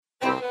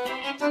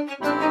How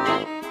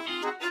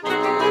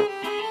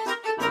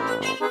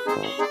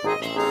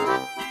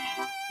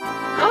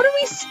do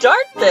we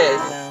start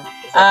this?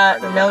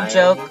 No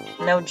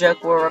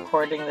joke. We're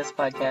recording this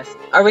podcast.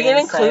 Are we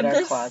gonna inside include our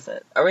this?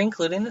 closet. Are we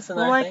including this in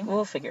our thing?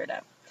 We'll figure it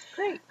out.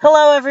 Great.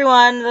 Hello,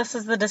 everyone. This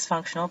is the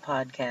Dysfunctional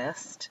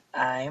Podcast.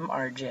 I'm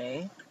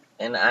RJ,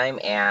 And I'm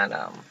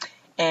Adam.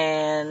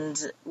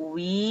 and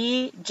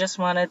we just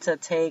wanted to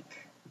take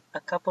a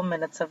couple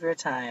minutes of your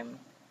time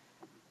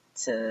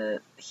to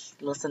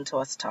listen to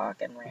us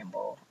talk and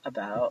ramble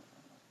about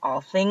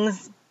all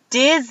things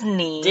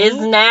Disney. So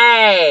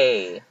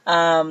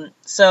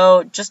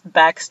just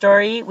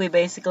backstory, we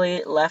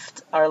basically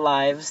left our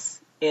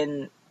lives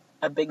in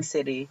a big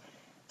city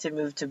to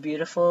move to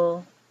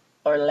beautiful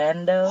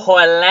Orlando,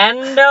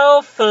 Florida,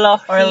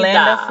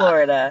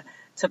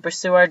 to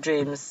pursue our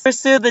dreams.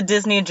 Pursue the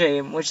Disney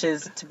dream, which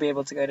is to be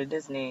able to go to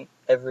Disney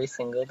every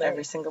single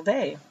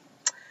day.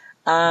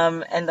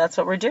 And that's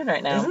what we're doing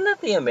right now. Isn't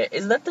that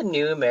the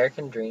new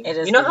American dream? It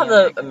is. You know the how new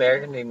the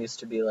American dream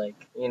used to be like,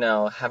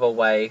 have a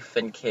wife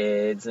and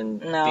kids and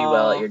be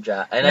well at your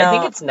job. And I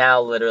think it's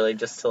now literally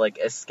just to like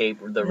escape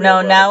the real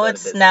world. Now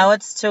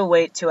it's to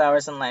wait 2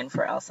 hours in line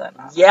for Elsa and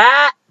Anna.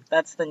 Yeah.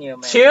 That's the new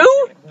American dream.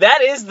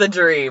 That is the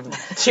dream.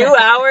 2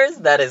 hours?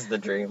 That is the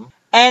dream.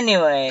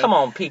 Anyway. Come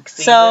on, peak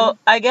season. So,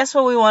 I guess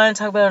what we want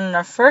to talk about in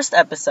our first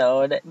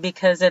episode,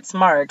 because it's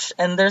March,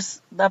 and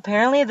there's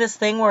apparently this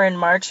thing where in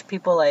March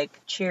people, like,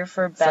 cheer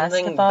for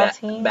basketball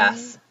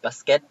teams.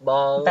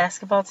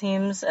 Basketball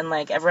teams, and,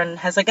 like, everyone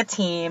has, like, a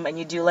team, and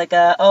you do, like,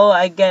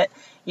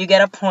 you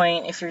get a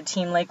point if your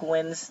team, like,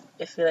 wins,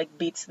 if it, like,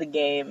 beats the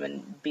game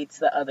and beats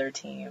the other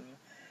team.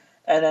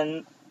 And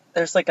then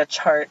there's, like, a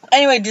chart.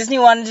 Anyway, Disney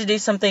wanted to do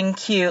something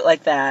cute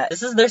like that.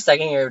 This is their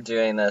second year of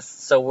doing this,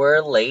 so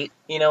we're late.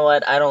 You know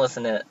what? I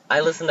listen to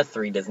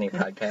 3 Disney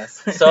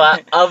podcasts. So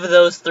of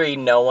those 3,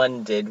 no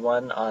one did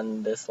one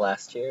on this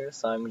last year,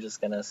 so I'm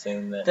just going to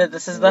assume that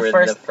this is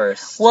the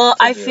first. Well,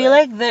 I feel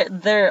like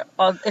they're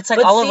it's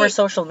like all over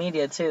social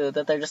media, too,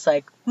 that they're just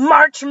like,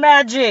 March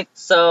Magic!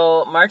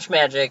 So, March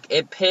Magic,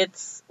 it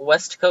pits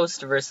West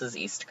Coast versus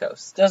East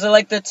Coast. Those are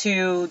like the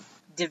 2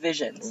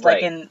 divisions,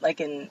 right.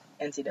 like in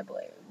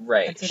NCAA.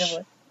 Right.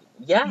 NCAA?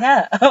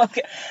 Yeah.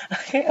 Okay.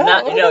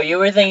 No, you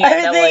were thinking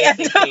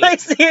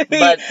NAACP.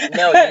 But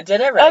no, you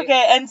did it right.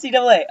 Okay,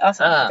 NCAA.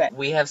 Awesome. Okay.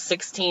 We have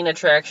 16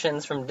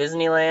 attractions from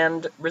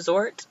Disneyland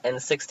Resort and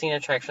 16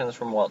 attractions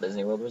from Walt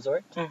Disney World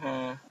Resort.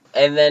 Mm-hmm.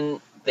 And then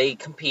they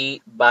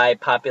compete by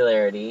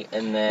popularity,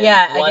 and then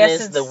one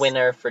is the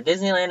winner for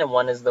Disneyland, and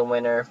one is the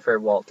winner for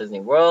Walt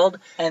Disney World,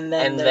 and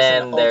then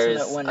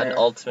there's an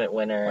ultimate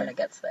winner when it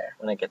gets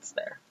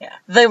there. Yeah.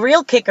 The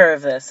real kicker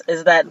of this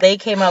is that they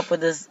came up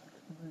with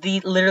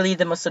literally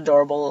the most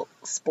adorable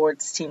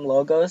sports team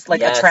logos,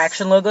 like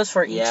attraction logos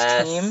for each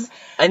team,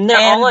 and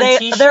they're all on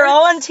T-shirts. They're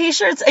all on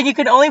T-shirts, and you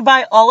can only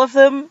buy all of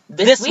them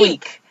this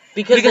week.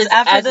 Because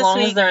after as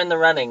long as they're in the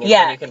running,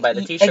 then you can buy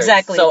the T-shirts.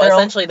 Exactly. So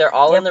essentially, they're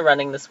all in the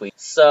running this week.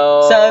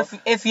 So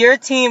if your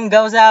team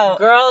goes out,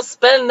 girl,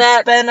 spend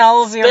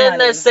all of your money.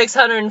 Spend that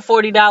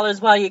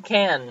 $640 while you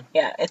can.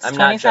 Yeah, I'm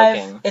not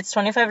joking. It's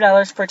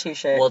 $25 per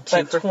T-shirt. Well,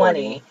 2 for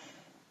 20.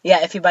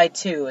 Yeah, if you buy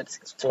 2,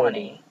 it's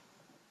 20.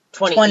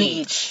 20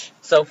 each.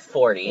 So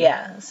 40.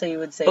 Yeah, so you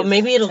would say. But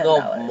maybe it'll $10.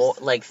 go more,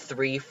 like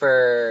 3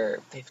 for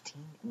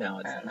 15.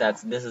 No,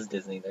 this is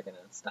Disney. They're gonna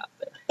stop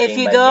there. If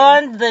you go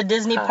on the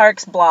Disney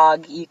Parks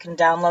blog, you can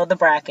download the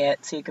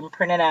bracket, so you can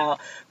print it out,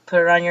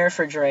 put it on your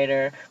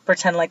refrigerator,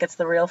 pretend like it's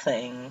the real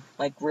thing,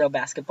 like real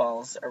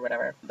basketballs or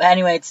whatever. But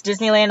anyway, it's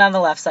Disneyland on the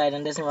left side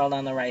and Disney World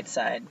on the right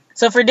side.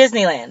 So for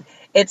Disneyland,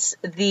 it's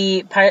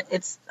the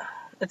Pirates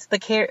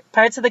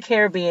of the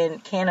Caribbean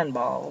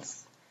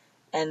cannonballs,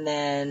 and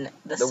then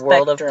the Spectrum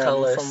World of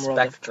Color from World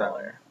Spectrum. of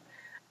Color.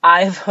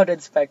 I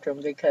voted Spectrum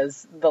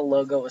because the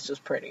logo was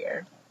just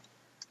prettier.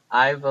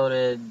 I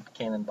voted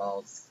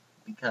Cannonballs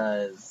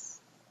because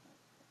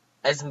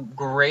as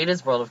great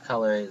as World of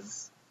Color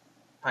is,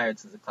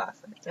 Pirates is a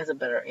classic. It's a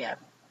better,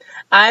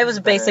 I was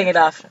basing it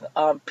off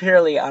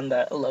purely on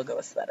the logo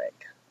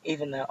aesthetic,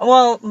 even though,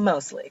 well,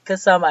 mostly,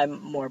 because some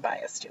I'm more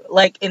biased to.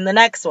 Like, in the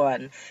next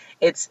one,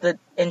 it's the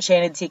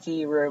Enchanted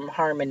Tiki Room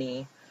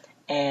Harmony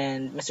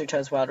and Mr.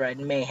 Toad's Wild Ride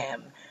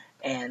Mayhem.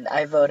 And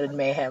I voted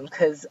Mayhem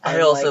because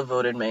I also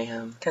voted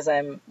Mayhem. Because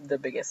I'm the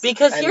biggest.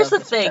 Because here's the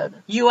thing.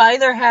 You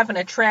either have an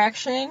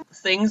attraction,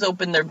 things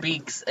open their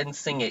beaks and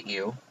sing at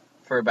you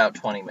for about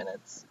 20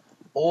 minutes.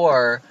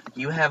 Or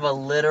you have a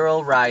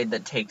literal ride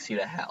that takes you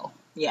to hell.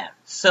 Yeah.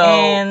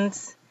 So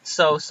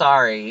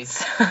sorry,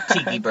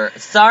 Tiki Bird.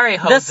 Sorry,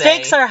 Jose. The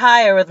stakes are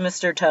higher with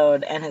Mr.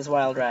 Toad and his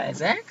Wild Ride.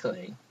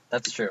 Exactly.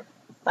 That's true.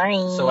 Sorry.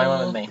 So I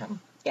went with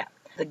Mayhem.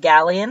 The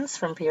Galleons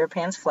from Peter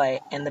Pan's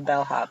Flight and the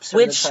Bellhops from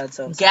the Toad's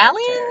Own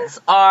Galleons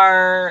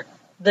are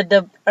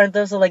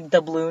those like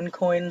doubloon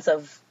coins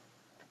of?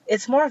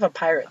 It's more of a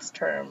pirate's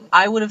term.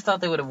 I would have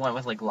thought they would have went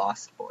with like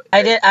Lost Boys.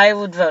 Right? I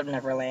would vote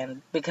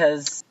Neverland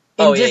because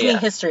in Disney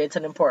history it's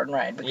an important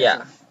ride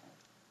because of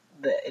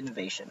the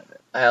innovation of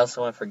it. I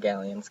also went for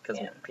Galleons because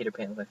Peter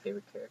Pan's my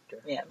favorite character.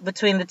 Yeah,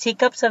 between the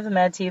teacups of the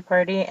Mad Tea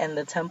Party and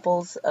the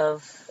temples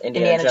of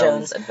Indiana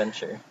Jones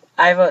Adventure.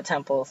 I vote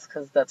temples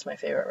because that's my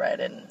favorite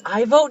ride.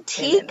 I vote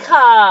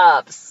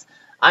teacups.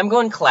 I'm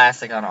going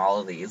classic on all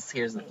of these.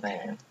 Here's the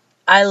thing.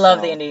 I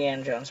love the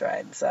Indiana Jones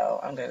ride, so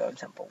I'm gonna go with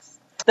temples.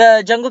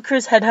 The Jungle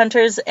Cruise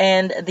Headhunters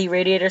and the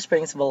Radiator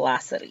Springs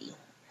Velocity.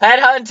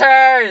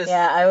 Headhunters.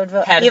 Yeah, I would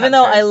vote. Even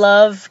though I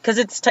love because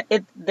it's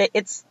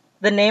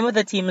the name of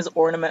the team is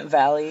Ornament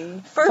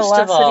Valley. First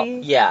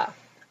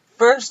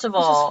of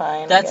all,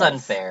 fine, that's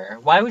unfair.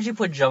 Why would you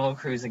put Jungle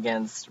Cruise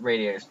against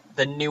Radiator?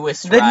 The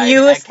newest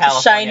shiniest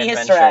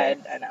Adventure.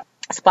 ride. I know.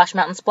 Splash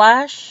Mountain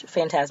Splash,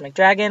 Phantasmic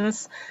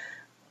Dragons.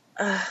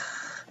 I'm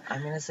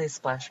gonna say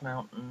Splash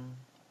Mountain.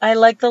 I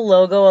like the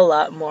logo a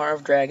lot more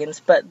of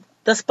Dragons, but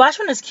the Splash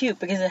one is cute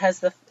because it has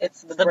the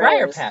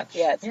Briar Patch.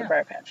 Yeah, it's the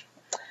Briar Patch.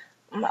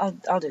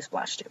 I'll do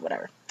Splash too,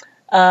 whatever.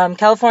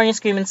 California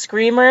Screamin'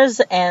 Screamers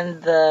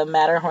and the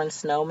Matterhorn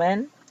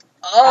Snowmen.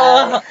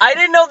 I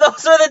didn't know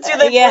those were the two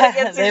they put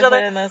against each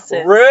other. In those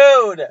two.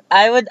 Rude.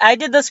 I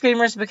did the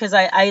Screamers because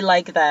I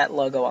like that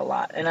logo a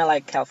lot, and I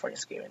like California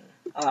Screamin'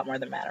 a lot more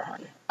than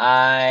Matterhorn.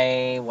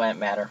 I went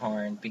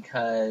Matterhorn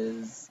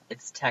because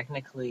it's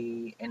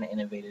technically an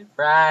innovative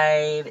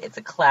ride. It's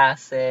a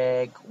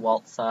classic.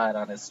 Walt saw it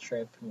on his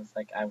trip and was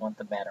like, I want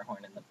the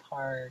Matterhorn in the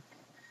park.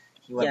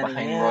 He went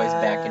behind Roy's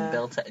back and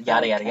built it.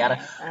 Yada, yada, yada.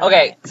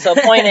 Okay, so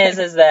point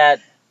is that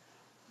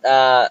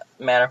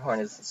Matterhorn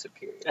is the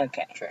superior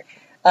attraction.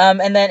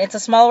 And then It's a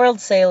Small World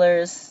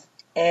Sailors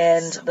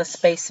and the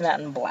Space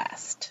Mountain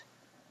Blast.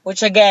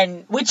 Which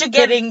again, why would you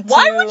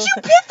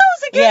pit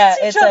those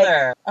against each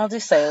other? Like, I'll do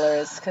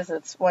Sailors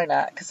because why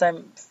not? Because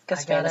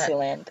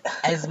Fantasyland.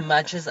 As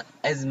much as, and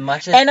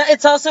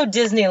it's also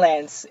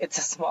Disneyland's It's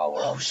a Small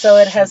World, so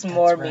it has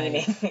more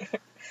meaning.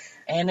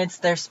 And it's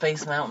their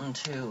Space Mountain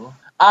too.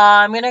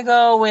 I'm gonna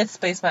go with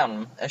Space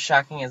Mountain, as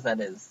shocking as that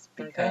is,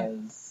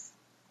 because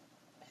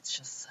it's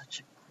just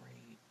such a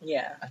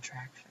great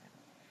attraction.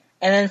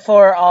 And then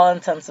for all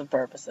intents and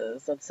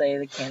purposes, let's say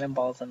the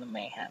Cannonballs and the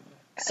Mayhem.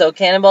 So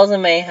Cannonballs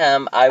and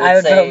Mayhem, I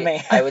would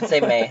say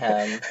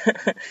Mayhem.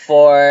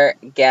 For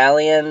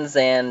Galleons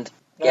and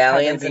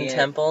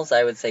Temples,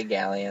 I would say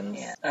Galleons.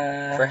 Yeah.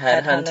 For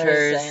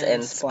Headhunters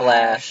and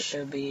Splash,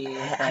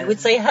 I would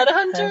say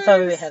Headhunters. It'd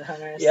probably be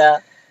Headhunters. Yeah.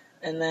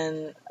 And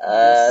then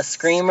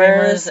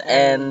Screamers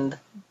and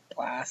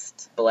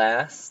Blast.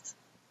 I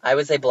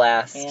would say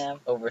Blast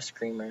over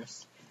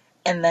Screamers.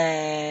 And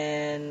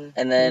then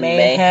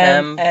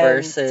Mayhem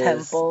versus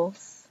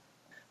Temples.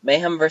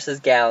 Mayhem versus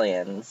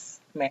Galleons.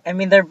 I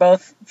mean, they're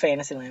both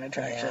Fantasyland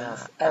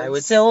attractions. Yeah, I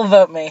would still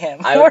vote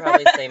Mayhem. I would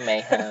probably say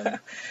Mayhem.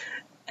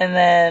 And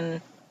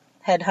then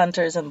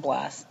Headhunters and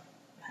Blast.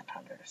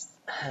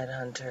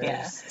 Headhunters.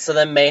 Yeah. So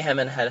then Mayhem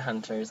and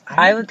Headhunters.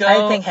 I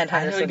think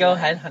Headhunters would go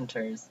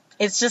Headhunters.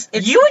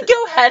 You would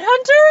go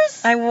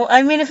Headhunters?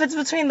 I mean, if it's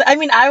between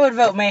I would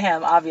vote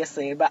Mayhem,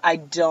 obviously, but I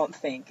don't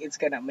think it's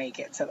gonna make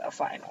it to the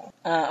final.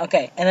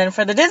 Okay, and then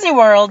for the Disney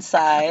World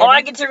side... Oh,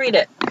 I get to read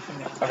it!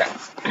 Okay.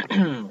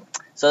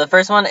 So the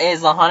first one is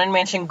the Haunted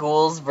Mansion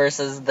Ghouls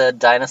versus the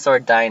Dinosaur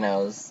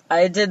Dinos.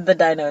 I did the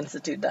Dino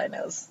Institute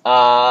Dinos.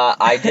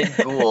 I did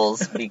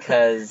Ghouls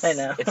because I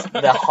know. It's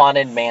the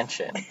Haunted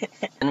Mansion.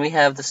 And we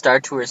have the Star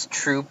Tours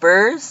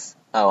Troopers.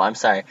 Oh, I'm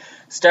sorry.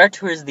 Star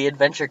Tours The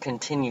Adventure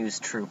Continues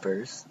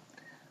Troopers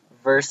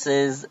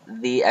versus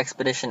the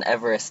Expedition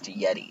Everest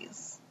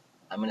Yetis.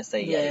 I'm going to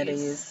say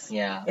Yetis.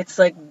 Yeah. It's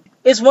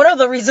one of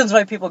the reasons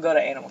why people go to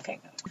Animal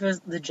Kingdom.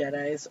 Because the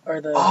Jedis or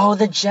the... Oh,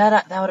 the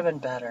Jedi. That would have been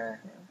better.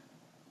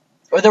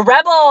 Or the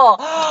Rebel!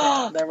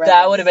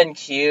 That would have been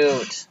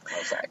cute.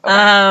 Oh, sorry.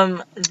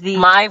 Okay.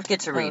 I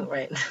get to read.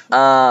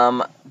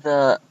 Oh,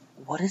 right.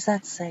 What does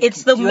that say?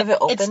 It's the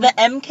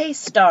MK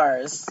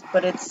Stars,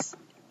 but it's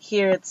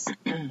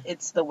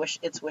the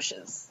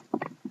wishes.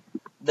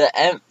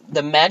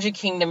 The Magic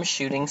Kingdom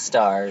Shooting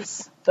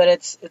Stars. But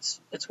it's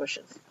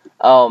wishes.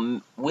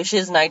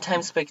 Wishes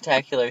Nighttime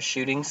Spectacular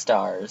Shooting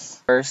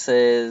Stars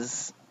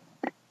versus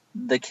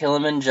the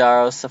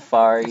Kilimanjaro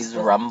Safari's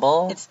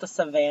Rumble. It's the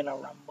Savannah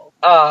Rumble.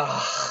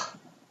 Ugh.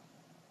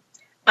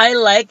 I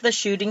like the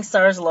Shooting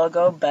Stars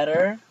logo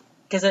better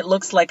because it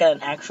looks like an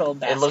actual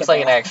basketball. It looks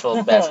like an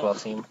actual basketball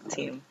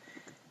team.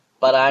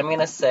 But I'm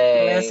gonna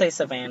say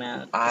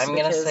Savannah. I'm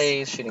gonna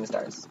say Shooting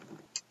Stars.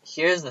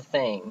 Here's the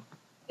thing: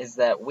 is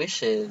that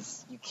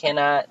Wishes, you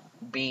cannot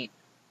beat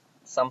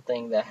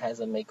something that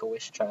has a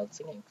Make-A-Wish child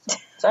singing. So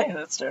sorry. Yeah,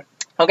 that's true.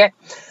 Okay.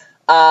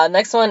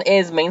 Next one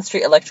is Main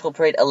Street Electrical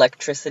Parade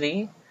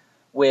Electricity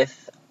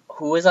with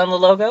who is on the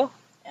logo?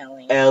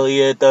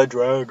 Elliot the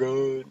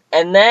Dragon.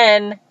 And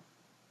then,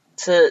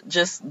 to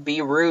just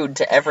be rude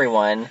to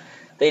everyone,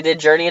 they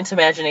did Journey into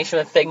Imagination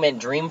with Figment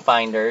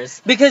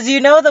Dreamfinders. Because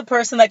the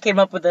person that came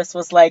up with this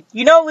was like,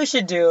 what we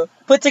should do?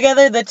 Put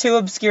together the two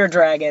obscure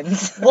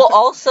dragons. Well,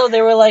 also,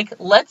 they were like,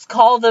 let's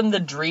call them the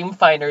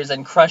Dreamfinders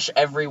and crush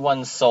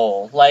everyone's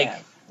soul.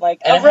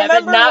 Like, and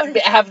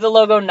have the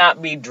logo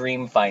not be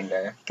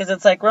Dreamfinder. Because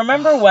it's like,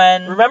 remember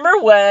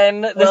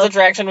when this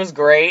attraction was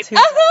great?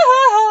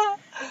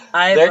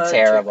 They're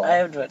terrible.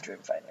 I would vote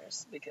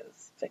Dreamfinders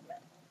because Figment.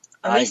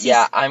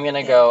 I'm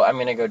gonna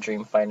go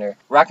Dreamfinder.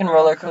 Rock and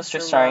Roller Coaster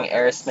starring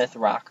Aerosmith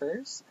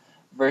Rockers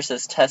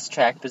versus Test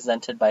Track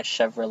presented by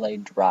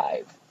Chevrolet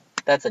Drive.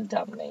 That's a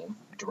dumb name.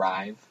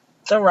 Drive.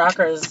 The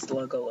Rockers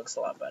logo looks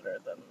a lot better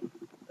than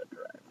the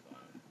Drive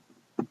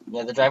one.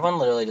 Yeah, the Drive one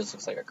literally just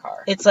looks like a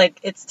car. It's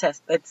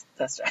Test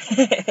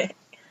Track.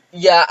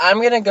 Yeah,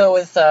 I'm gonna go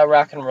with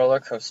Rock and Roller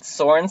Coaster,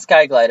 Soarin'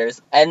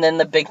 Skygliders, and then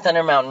the Big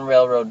Thunder Mountain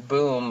Railroad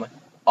Boom.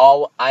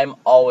 I'm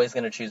always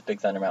gonna choose Big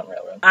Thunder Mountain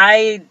Railroad.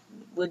 I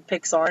would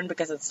pick Soarin'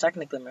 because it's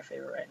technically my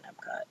favorite right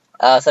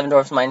in Epcot. Seven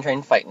Dwarfs Mine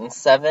Train Fightin'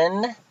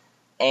 7,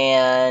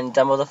 and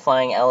Dumbo the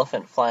Flying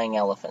Elephant Flying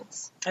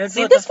Elephants.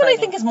 See, this one I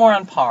think is more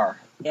on par.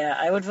 Yeah,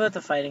 I would vote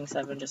the Fighting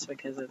 7 just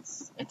because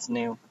it's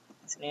new.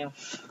 It's new.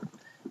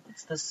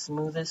 It's the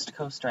smoothest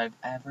coaster I've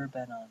ever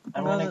been on.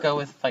 I'm gonna go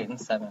with Fightin'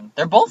 7.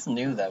 They're both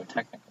new though,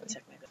 technically.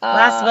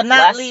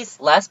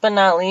 Last but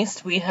not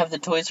least, we have the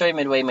Toy Story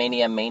Midway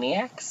Mania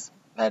Maniacs.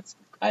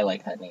 I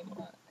like that name a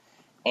lot.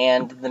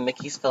 And the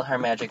Mickey's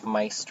PhilharMagic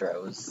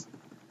Maestros.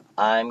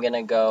 I'm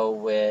gonna go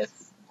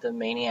with the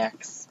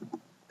Maniacs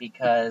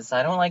because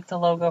I don't like the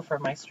logo for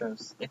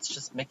Maestros. It's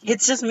just Mickey.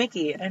 It's just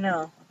Mickey, I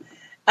know.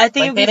 I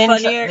think it'd be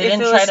funnier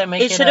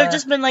if it should have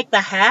just been like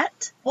the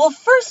hat. Well,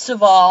 first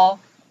of all,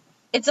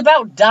 it's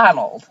about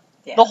Donald.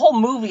 Yeah. The whole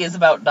movie is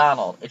about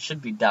Donald. It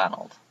should be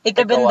Donald. It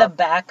could have been the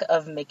back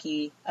of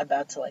Mickey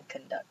about to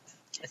conduct.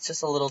 It's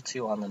just a little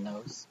too on the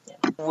nose. Yeah.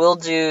 We'll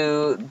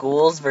do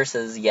Ghouls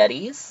versus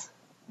Yetis.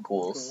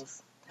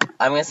 Ghouls.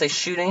 I'm going to say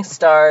Shooting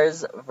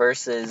Stars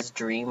versus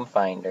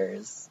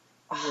Dreamfinders.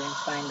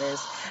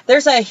 Dreamfinders.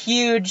 There's a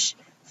huge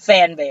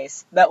fan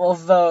base that will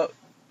vote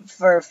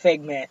for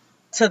Figment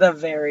to the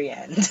very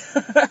end.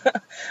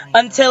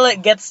 Until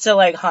it gets to,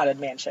 Haunted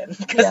Mansion.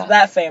 Because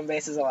that fan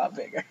base is a lot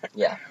bigger.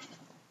 Yeah.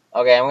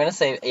 Okay, I'm going to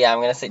say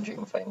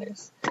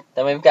Dreamfinders.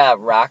 Then we've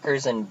got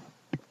Rockers and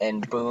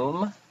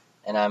Boom.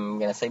 And I'm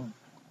gonna say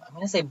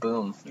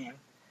Boom. Yeah.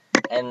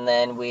 And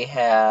then we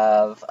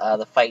have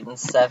the Fightin'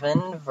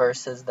 7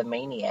 versus the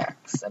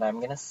Maniacs. And I'm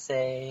gonna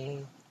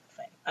say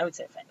I would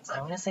say Fightin' 7.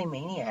 I'm gonna say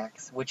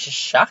Maniacs, which is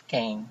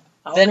shocking.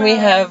 Okay. Then we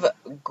have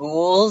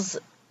Ghouls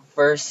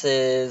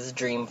versus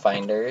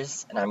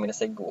Dreamfinders, and I'm gonna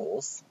say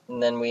Ghouls.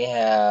 And then we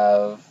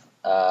have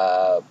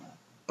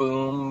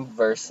Boom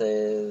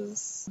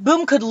versus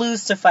Boom could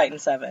lose to Fightin'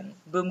 7.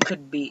 Boom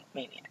could beat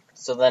Maniacs.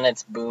 So then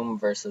it's Boom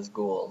versus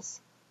Ghouls.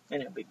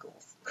 And it'd be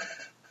Ghouls.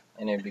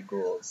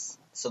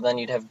 So then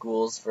you'd have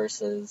Ghouls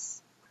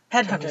versus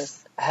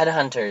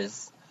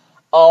Headhunters.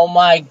 Oh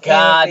my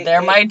god,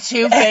 they're my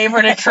two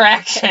favorite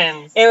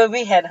attractions. It would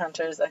be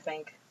Headhunters, I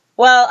think.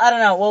 Well, I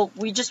don't know. Well,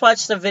 we just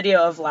watched a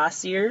video of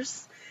last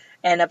year's,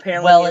 and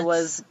apparently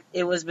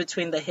it was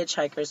between the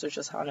Hitchhikers, which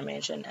was Haunted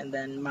Mansion, and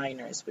then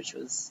Miners, which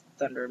was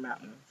Thunder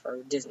Mountain for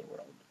Disney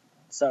World.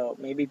 So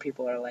maybe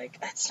people are like,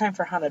 it's time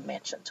for Haunted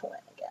Mansion to win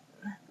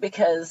again.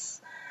 Because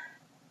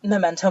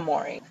Memento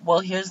Mori. Well,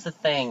 here's the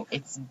thing.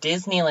 It's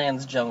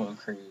Disneyland's Jungle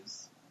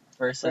Cruise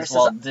versus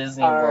Walt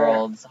Disney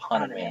World's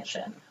Haunted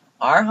Mansion.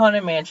 Our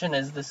Haunted Mansion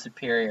is the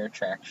superior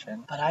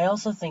attraction, but I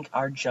also think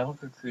our Jungle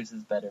Cruise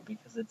is better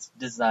because it's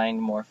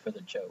designed more for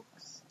the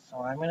jokes.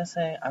 So I'm gonna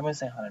say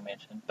Haunted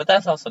Mansion, but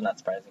that's also not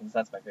surprising because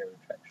that's my favorite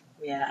attraction.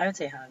 Yeah, I would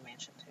say Haunted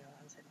Mansion too.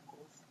 I would say the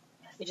Ghouls.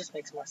 It just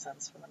makes more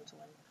sense for them to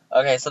win.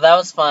 Okay, so that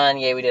was fun.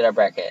 Yay, we did our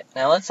bracket.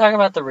 Now let's talk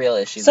about the real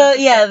issues. So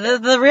yeah,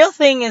 the real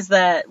thing is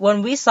that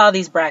when we saw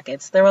these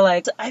brackets, they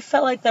were I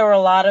felt like there were a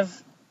lot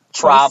of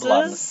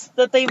problems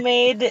that they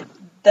made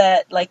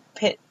that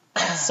pit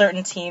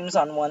certain teams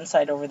on one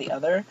side over the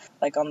other.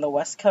 Like on the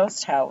West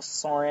Coast, how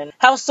Soarin'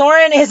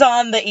 is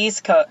on the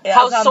East Coast.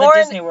 On the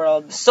Disney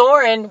World.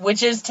 Soarin',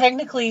 which is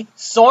technically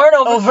Soarin'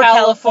 over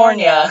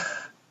California,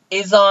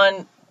 is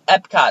on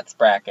Epcot's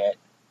bracket.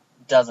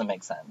 Doesn't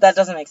make sense. That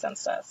doesn't make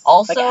sense to us.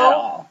 Also, at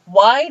all.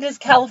 Why does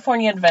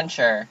California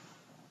Adventure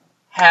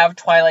have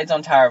Twilight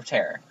Zone Tower of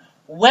Terror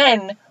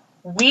when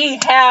we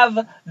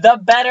have the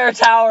better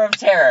Tower of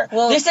Terror?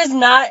 Well, this is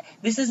not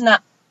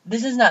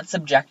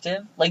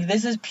subjective.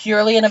 This is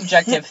purely an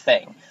objective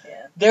thing.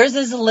 Yeah. Theirs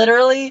is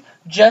literally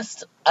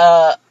just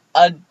a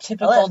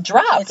typical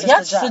drop. It's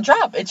just a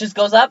drop. It just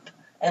goes up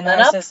and then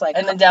up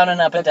and then down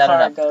and up and down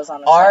and up. Goes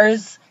on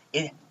Ours,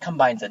 it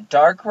combines a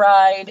dark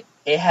ride.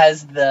 It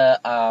has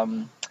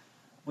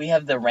we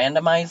have the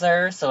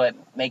randomizer, so it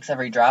makes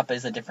every drop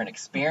is a different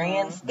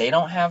experience. Mm-hmm. They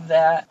don't have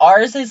that.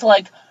 Ours is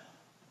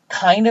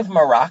kind of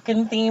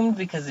Moroccan themed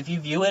because if you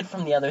view it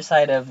from the other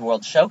side of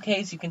World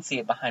Showcase, you can see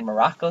it behind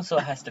Morocco, so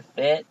it has to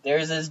fit.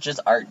 Theirs is just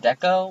Art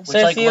Deco,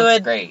 which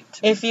looks great.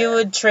 If you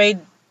would trade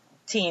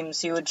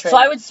teams, you would trade. So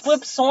I would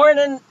flip Soarin'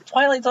 and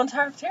Twilight Zone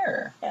Tower of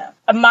Terror. Yeah.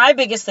 My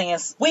biggest thing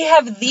is we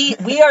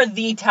are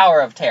the Tower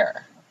of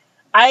Terror.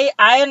 I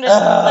understand.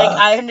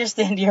 I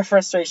understand your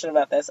frustration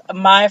about this.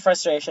 My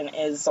frustration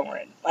is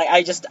Soarin'.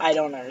 I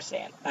don't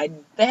understand.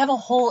 They have a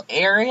whole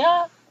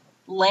area.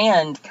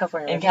 land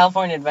California in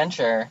California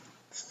Adventure.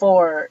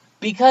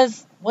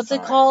 Because, what's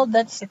it called?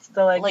 It's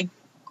the, like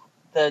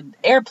the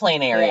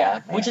airplane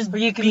area, which is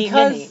where you can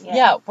because,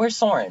 we're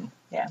Soarin'.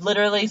 Yeah.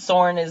 Literally,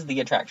 Soarin' is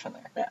the attraction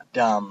there. Yeah.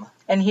 Dumb.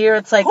 And here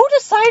it's like... Who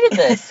decided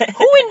this?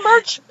 Who in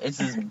merch?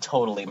 This is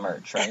totally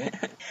merch, right?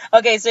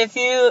 Okay, so if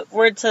you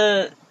were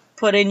to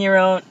put in your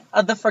own...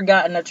 the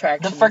forgotten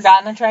attractions. The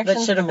forgotten attractions?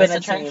 That should have been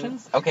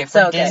attractions? Okay, for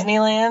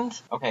Disneyland...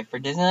 Okay, for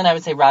Disneyland, I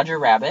would say Roger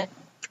Rabbit.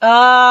 Oh,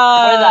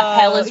 what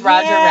the hell is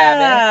Roger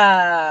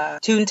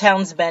Rabbit?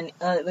 Toontown's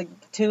the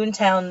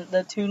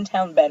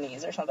Toontown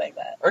Bennies or something like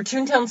that. Or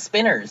Toontown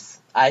Spinners.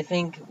 I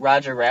think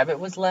Roger Rabbit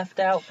was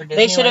left out for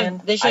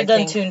Disneyland. They should have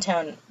done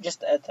Toontown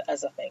just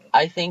as a thing.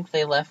 I think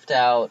they left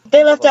out...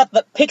 They left out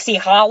the Pixie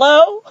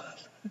Hollow?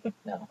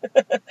 No,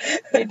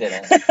 they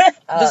didn't.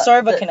 The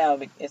Storybook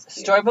Canal is cute.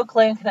 Storybook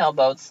Land Canal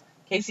boats,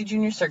 Casey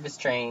Jr. Circus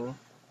Train.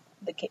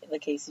 The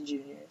Casey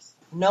Juniors.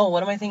 No,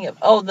 what am I thinking of?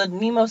 Oh, the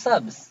Nemo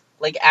subs.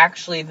 Like,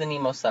 actually, the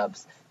Nemo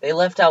subs. They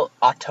left out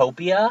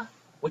Autopia,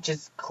 which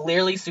is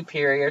clearly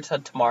superior to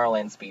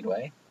Tomorrowland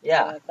Speedway.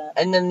 Yeah. Like that.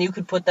 And then you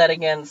could put that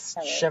against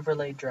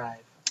Chevrolet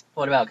Drive.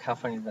 What about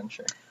California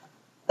Adventure?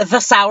 The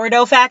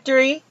Sourdough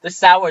Factory. The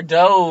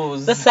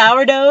sourdoughs. The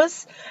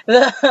sourdoughs.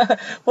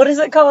 What is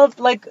it called?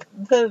 Like,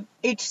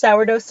 each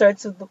sourdough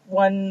starts with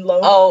one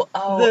loaf.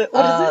 What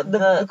is it?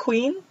 The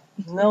queen?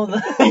 No,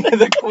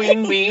 the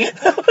queen bee.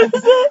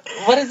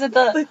 What is it?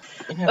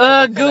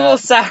 Google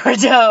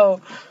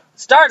sourdough.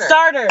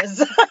 Starters.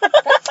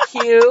 That's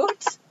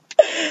cute.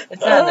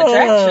 It's not an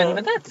attraction,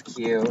 but that's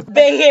cute.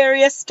 Bay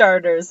Area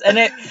starters, and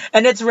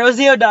it's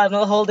Rosie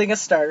O'Donnell holding a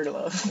starter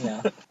loaf.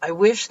 Yeah. I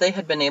wish they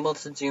had been able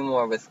to do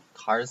more with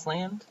Cars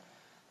Land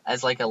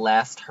as like a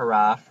last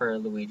hurrah for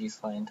Luigi's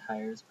Flying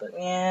Tires, but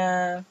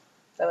yeah,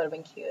 that would have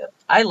been cute.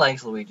 I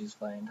liked Luigi's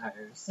Flying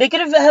Tires. They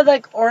could have had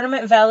like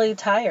Ornament Valley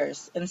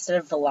tires instead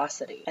of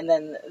Velocity, and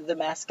then the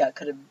mascot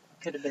could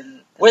have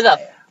been.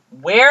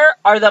 Where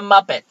are the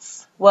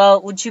Muppets? Well,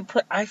 would you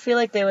put? I feel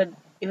like they would.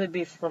 It would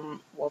be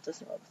from Walt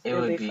Disney World. It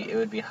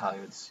would be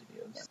Hollywood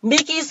Studios. Yeah.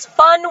 Mickey's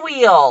Fun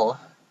Wheel,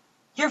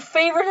 your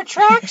favorite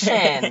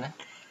attraction.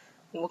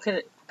 What could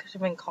it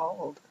have been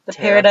called? The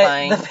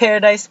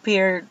Paradise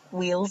Pier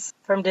wheels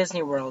from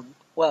Disney World.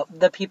 Well,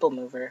 the People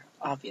Mover,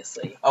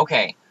 obviously.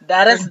 Okay.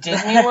 That is for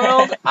Disney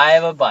World. I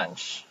have a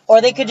bunch. Or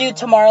they could do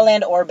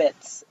Tomorrowland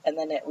Orbits, and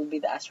then it would be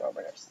the Astro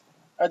Orbiters.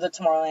 Or the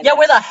Tomorrowland. Yeah,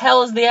 where the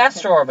hell is the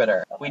Astro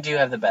Orbiter? We do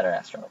have the better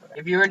Astro Orbiter.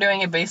 If you were doing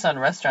it based on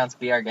restaurants,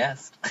 be our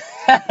guest.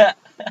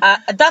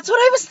 That's what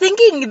I was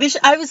thinking.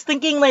 I was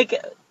thinking, like,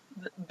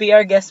 be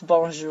our guest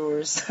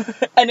bonjours.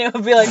 And it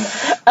would be, like,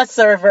 a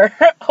server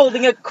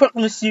holding a croque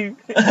monsieur.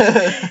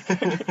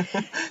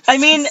 I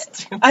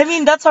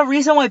mean, that's a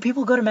reason why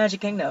people go to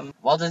Magic Kingdom.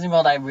 Walt Disney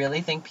World, I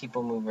really think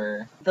People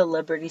Mover. The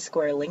Liberty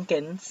Square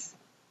Lincolns.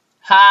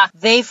 Ha!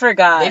 They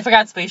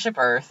forgot Spaceship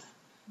Earth.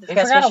 They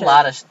forgot a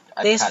lot of...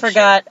 They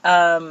forgot,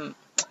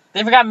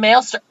 They forgot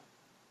Maelstrom...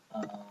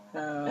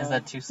 Is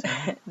that too soon?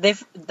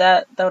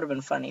 That would have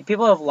been funny.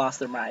 People have lost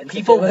their minds.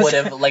 People would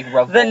have like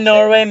revolted. The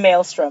Norway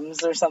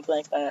Maelstroms or something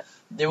like that.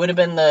 They would have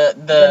been the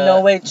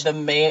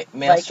Maelstrom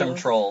Vikings.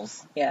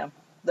 Trolls. Yeah,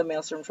 the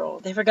Maelstrom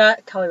Trolls. They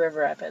forgot Kali River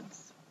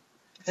Rapids.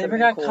 They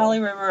forgot Kali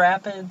River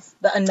Rapids.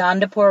 The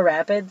Anandapur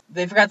Rapids.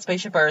 They forgot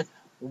Spaceship Earth.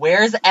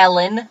 Where's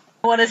Ellen?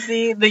 I want to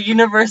see the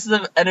Universe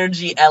of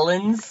Energy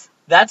Ellens.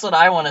 That's what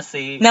I want to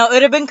see. Now, it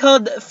would have been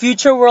called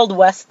Future World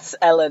West's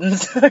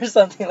Ellens or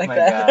something like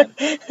that.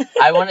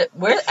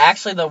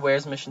 God.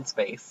 Where's Mission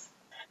Space?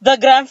 The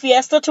Gran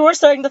Fiesta Tour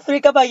starring the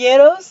Three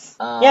Caballeros?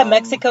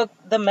 Mexico,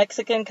 the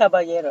Mexican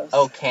Caballeros.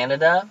 Oh,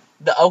 Canada?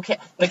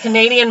 The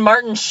Canadian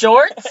Martin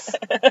Shorts?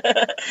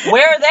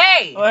 Where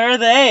are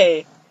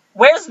they?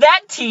 Where's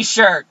that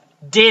t-shirt?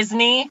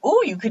 Disney?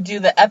 Ooh, you could do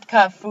the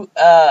Epcot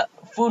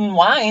Food and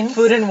Wines.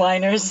 Food and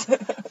Winers.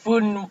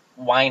 Food and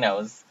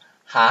Winos.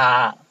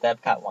 Ha! The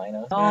Epcot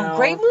Winos. Oh,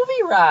 great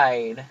movie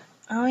ride.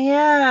 Oh,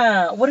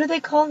 yeah. What are they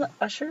called?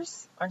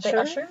 Ushers? Aren't they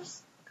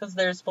ushers? Because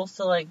they're supposed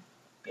to, like,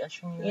 be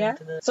ushering you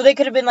into the... So they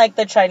could have been, like,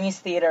 the Chinese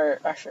theater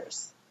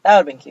ushers. That would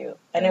have been cute.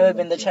 And it would have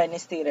been the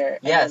Chinese theater.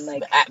 Yes,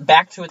 and then,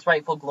 back to its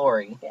rightful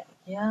glory. Yeah.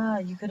 Yeah,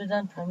 you could have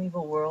done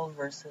Primeval World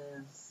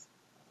versus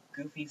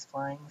Goofy's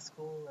Flying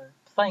School or...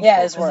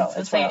 It's World.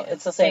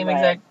 It's the same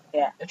exact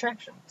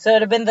attraction. So it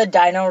would have been the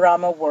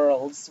Dino-Rama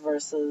Worlds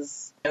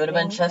versus... It would have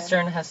been Chester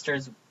and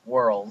Hester's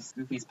Worlds,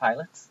 Goofy's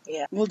Pilots.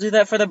 Yeah. We'll do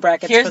that for the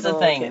brackets. Here's the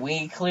thing.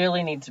 We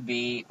clearly need to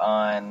be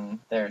on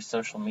their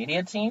social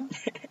media team.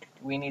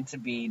 We need to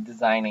be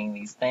designing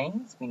these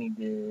things. We need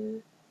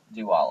to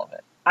do all of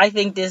it. I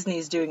think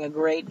Disney's doing a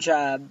great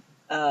job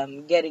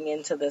getting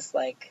into this,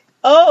 like,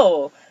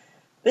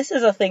 this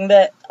is a thing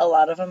that a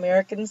lot of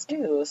Americans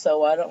do, so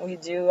why don't we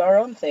do our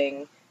own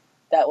thing?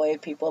 That way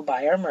people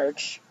buy our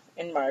merch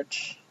in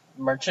March.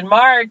 Merch in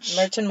March!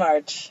 Merch in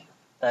March.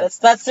 That's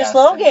their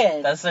slogan.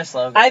 slogan. That's their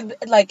slogan.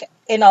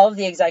 In all of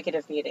the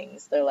executive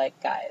meetings, they're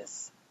like,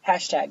 guys,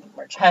 Hashtag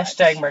merch and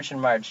Hashtag merch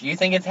and march. You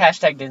think it's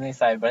hashtag Disney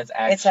side, but it's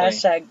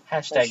actually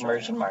hashtag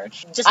merch and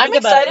march. I'm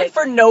excited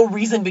for no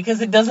reason because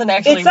it doesn't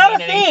actually mean anything. It's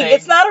not a thing.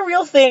 It's not a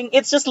real thing.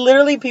 It's just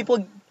literally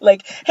people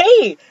like,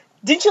 hey,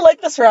 didn't you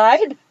like this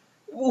ride?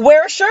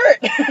 Wear a shirt.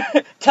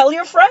 Tell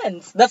your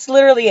friends. That's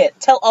literally it.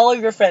 Tell all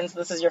of your friends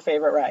this is your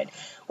favorite ride.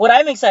 What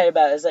I'm excited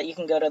about is that you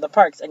can go to the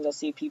parks and you'll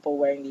see people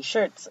wearing these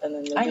shirts, and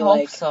then I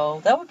hope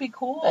so. That would be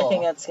cool. I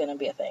think that's gonna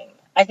be a thing.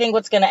 I think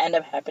what's gonna end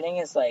up happening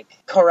is like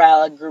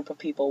corral a group of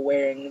people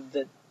wearing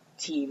the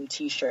team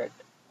T-shirt,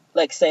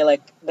 like say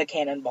like the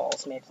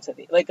Cannonballs made it to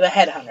be like the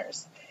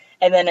Headhunters,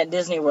 and then at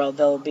Disney World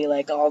they'll be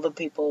like all the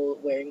people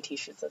wearing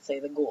T-shirts that say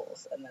the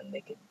Ghouls, and then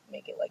they could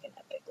make it like an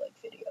epic like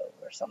video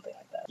or something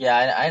like that.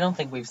 Yeah, I don't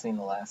think we've seen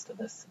the last of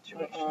this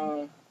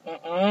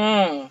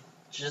situation.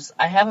 Just,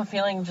 I have a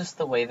feeling just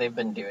the way they've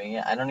been doing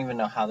it. I don't even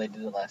know how they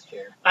did it last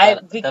year.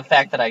 The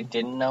fact that I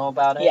didn't know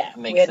about it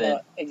makes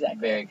it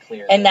very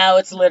clear. And now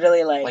it's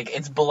literally like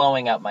it's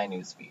blowing up my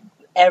newsfeed.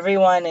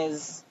 Everyone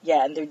is,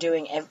 and they're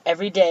doing,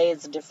 every day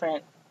is a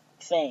different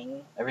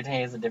thing. Every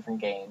day is a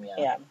different game,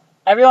 Yeah.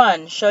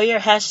 Everyone, show your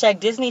hashtag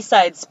Disney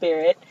side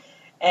spirit,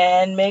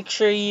 and make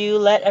sure you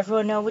let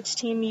everyone know which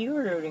team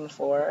you're rooting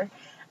for.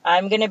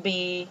 I'm going to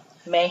be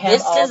Mayhem all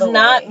the way. This does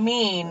not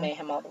mean...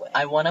 Mayhem all the way.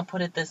 I want to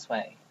put it this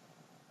way.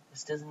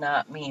 This does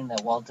not mean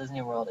that Walt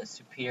Disney World is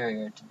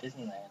superior to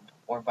Disneyland,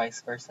 or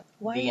vice versa.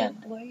 The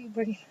end. Why are you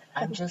bringing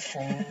that up? I'm just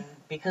saying,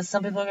 because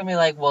some people are going to be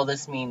like, well,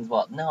 this means,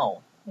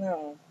 no.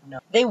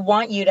 They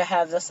want you to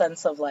have the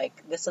sense of,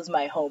 like, this is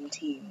my home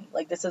team.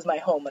 Like, this is my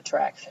home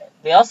attraction.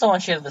 They also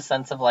want you to have the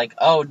sense of, like,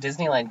 oh,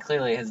 Disneyland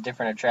clearly has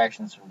different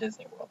attractions from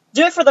Disney World.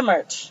 Do it for the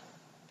merch.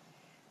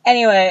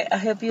 Anyway, I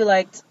hope you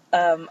liked us.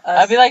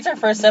 I hope you liked our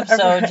first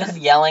episode, just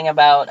yelling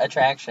about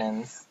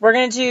attractions. We're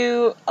gonna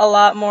do a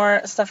lot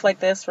more stuff like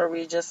this, where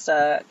we just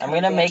I'm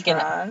gonna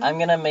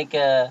make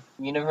a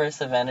Universe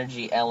of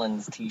Energy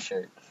Ellen's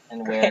T-shirt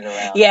and wear it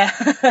around. Yeah.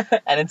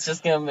 And it's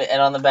just gonna, and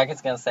on the back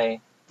it's gonna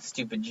say,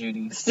 "Stupid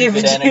Judy,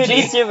 stupid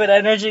energy, stupid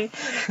energy."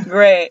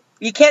 Great.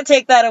 You can't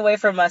take that away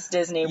from us,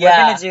 Disney. We're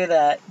gonna do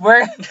that.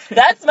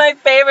 That's my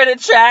favorite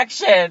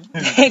attraction.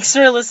 Thanks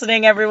for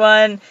listening,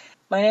 everyone.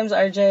 My name's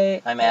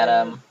RJ. I'm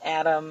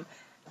Adam.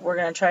 We're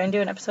going to try and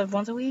do an episode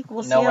once a week.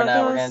 We'll see how it goes. No, we're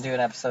not. We're going to do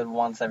an episode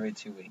once every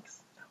 2 weeks.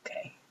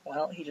 Okay.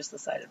 Well, he just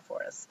decided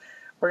for us.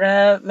 We're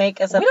going to make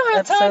us We don't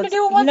have time to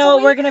do it once a week. No,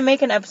 we're going to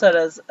make an episode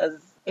as...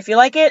 If you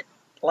like it,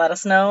 let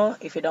us know.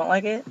 If you don't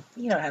like it,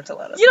 you don't have to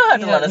let us know. You don't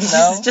have to let us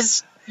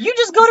know. You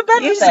just go to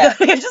bed with that.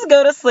 You just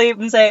go to sleep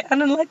and say, I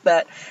don't like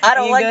that. I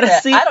don't like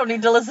that. I don't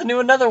need to listen to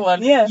another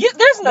one. Yeah.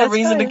 There's no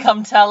reason to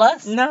come tell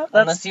us. No,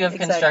 unless you have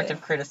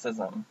constructive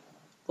criticism.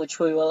 Which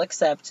we will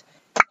accept.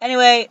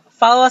 Anyway,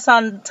 follow us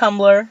on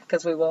Tumblr,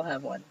 because we will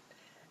have one.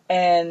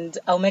 And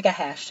I'll make a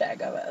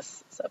hashtag of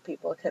us, so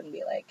people can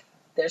be like,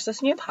 there's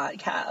this new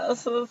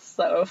podcast, it's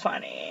so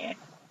funny.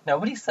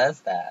 Nobody says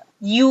that.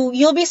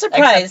 You'll be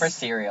surprised. Except for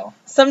Cereal.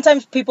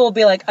 Sometimes people will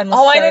be like, I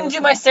didn't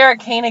do my Sarah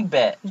Koenig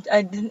bit.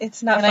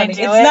 It's not funny. It's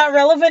not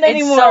relevant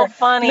anymore. It's so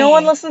funny. No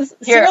one listens.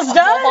 Here, Cereal's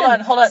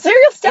done. Hold on.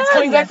 Cereal's done. It's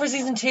coming back for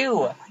season 2.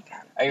 Oh my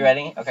god. Are you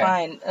ready? Okay.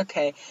 Fine.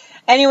 Okay.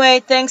 Anyway,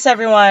 thanks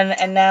everyone,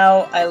 and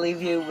now I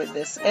leave you with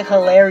this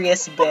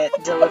hilarious bit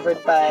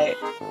delivered by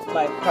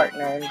my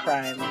partner in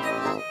crime.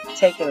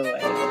 Take it away.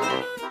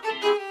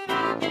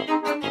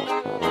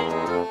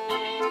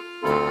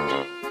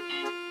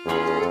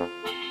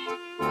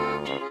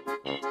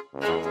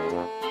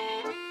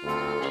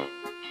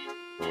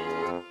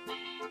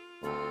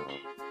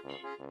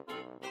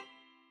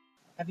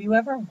 Have you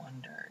ever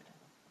wondered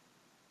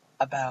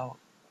about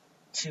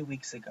 2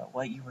 weeks ago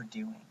what you were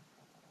doing?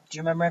 Do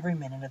you remember every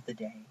minute of the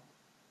day?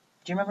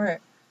 Do you remember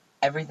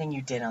everything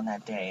you did on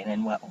that day and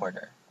in what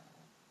order?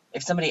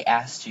 If somebody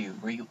asked you,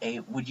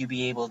 would you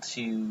be able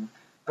to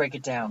break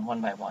it down one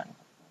by one?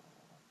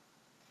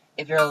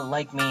 If you're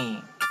like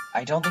me,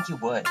 I don't think you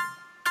would.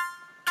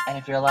 And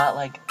if you're a lot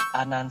like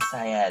Adnan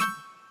Syed,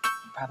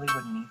 you probably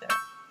wouldn't either.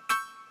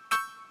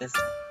 This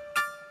time,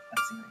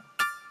 that's Cereal.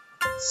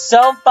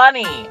 So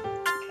funny!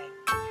 Okay.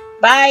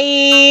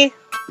 Bye!